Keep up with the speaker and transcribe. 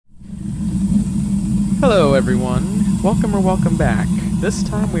Hello everyone, welcome or welcome back. This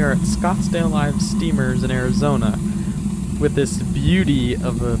time we are at Scottsdale Live Steamers in Arizona with this beauty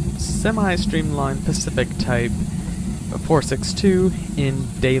of a semi-streamlined Pacific type 462 in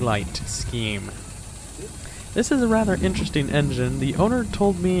Daylight scheme. This is a rather interesting engine. The owner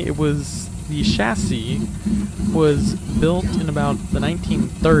told me the chassis was built in about the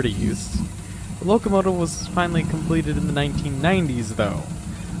 1930s. The locomotive was finally completed in the 1990s though.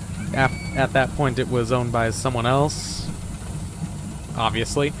 At that point it was owned by someone else,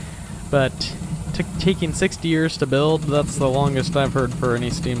 obviously, but taking 60 years to build, that's the longest I've heard for any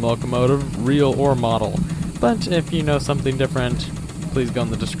steam locomotive, real or model. But if you know something different, please go in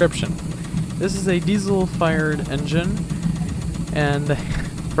the description. This is a diesel-fired engine, and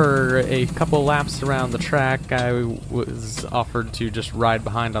for a couple laps around the track, I was offered to just ride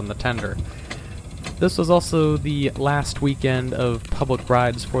behind on the tender. This was also the last weekend of public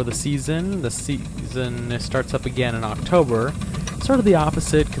rides for the season. The season starts up again in October. Sort of the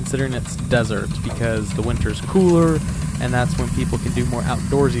opposite, considering it's desert, because the winter's cooler, and that's when people can do more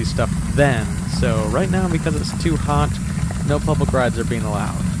outdoorsy stuff then. So right now, because it's too hot, no public rides are being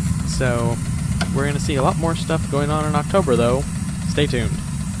allowed. So we're going to see a lot more stuff going on in October, though. Stay tuned.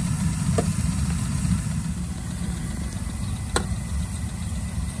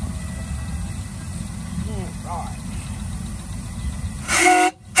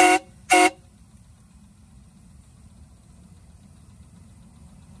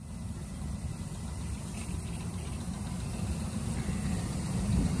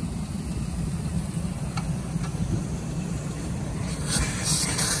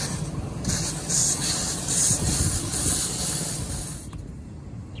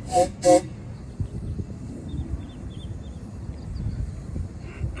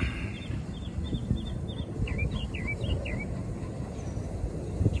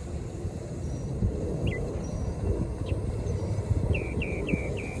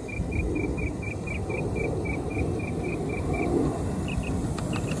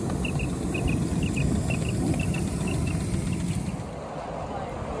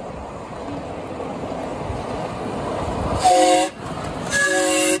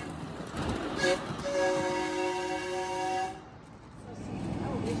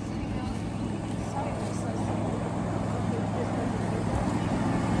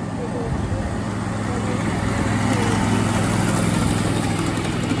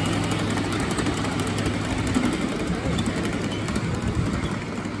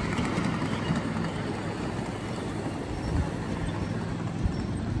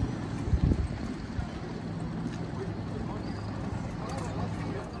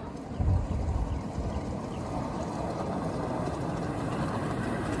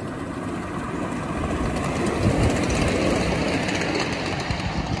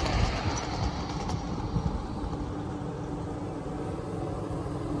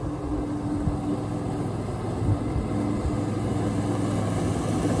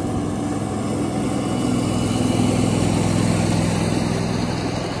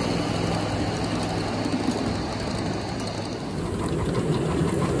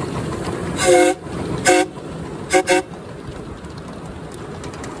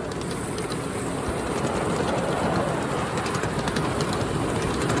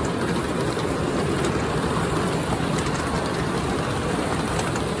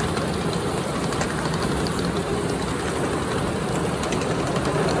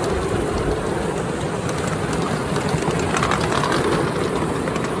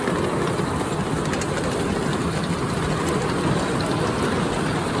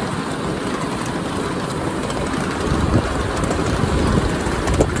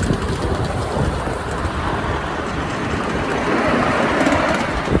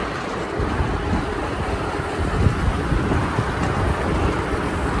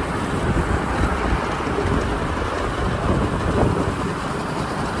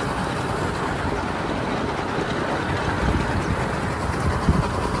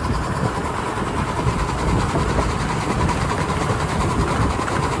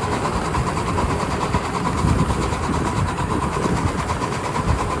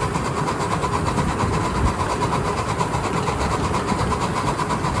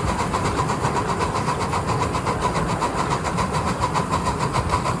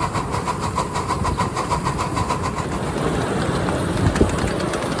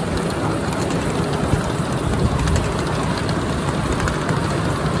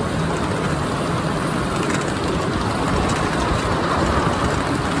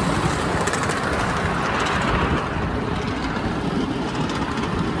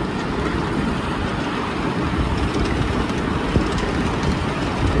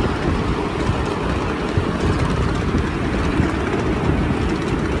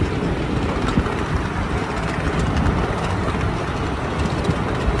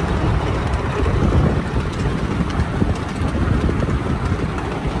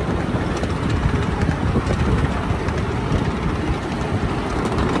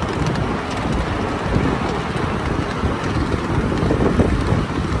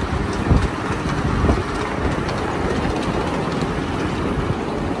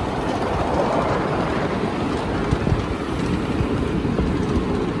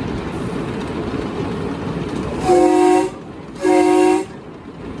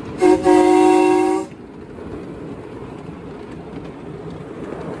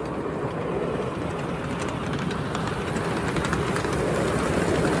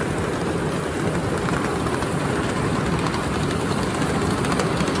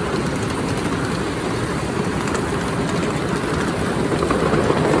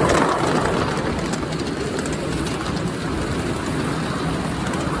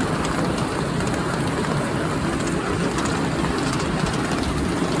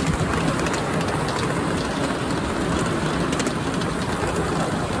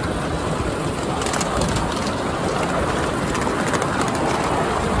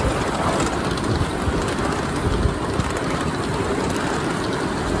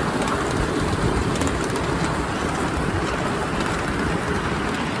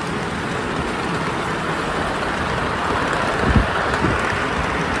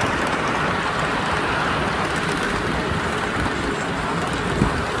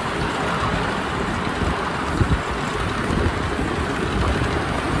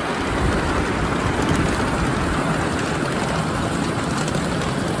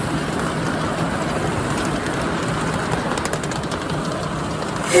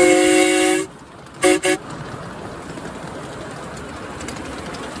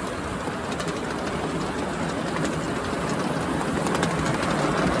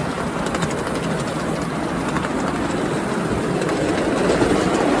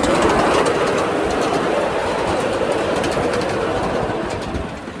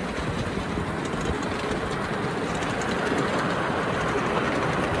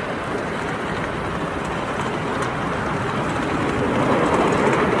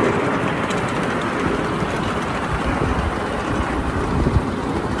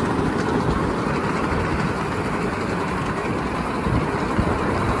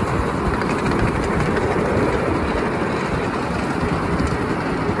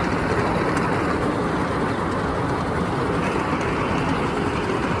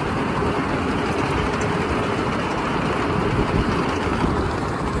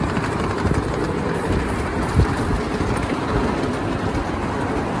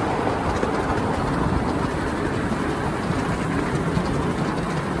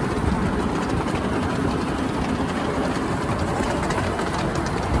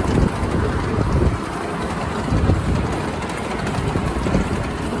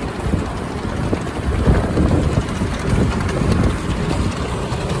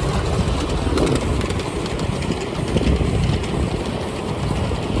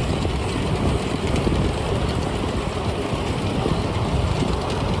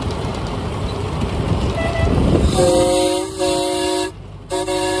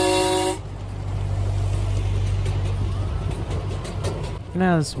 And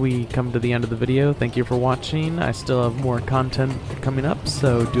as we come to the end of the video, thank you for watching. I still have more content coming up,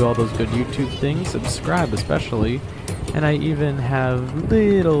 so do all those good YouTube things, subscribe especially, and I even have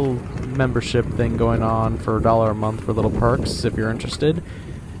little membership thing going on for $1 a month for little perks if you're interested,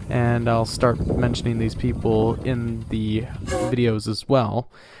 and I'll start mentioning these people in the videos as well.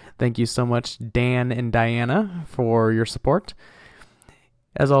 Thank you so much, Dan and Diana, for your support.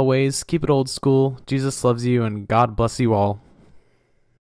 As always, keep it old school, Jesus loves you, and God bless you all.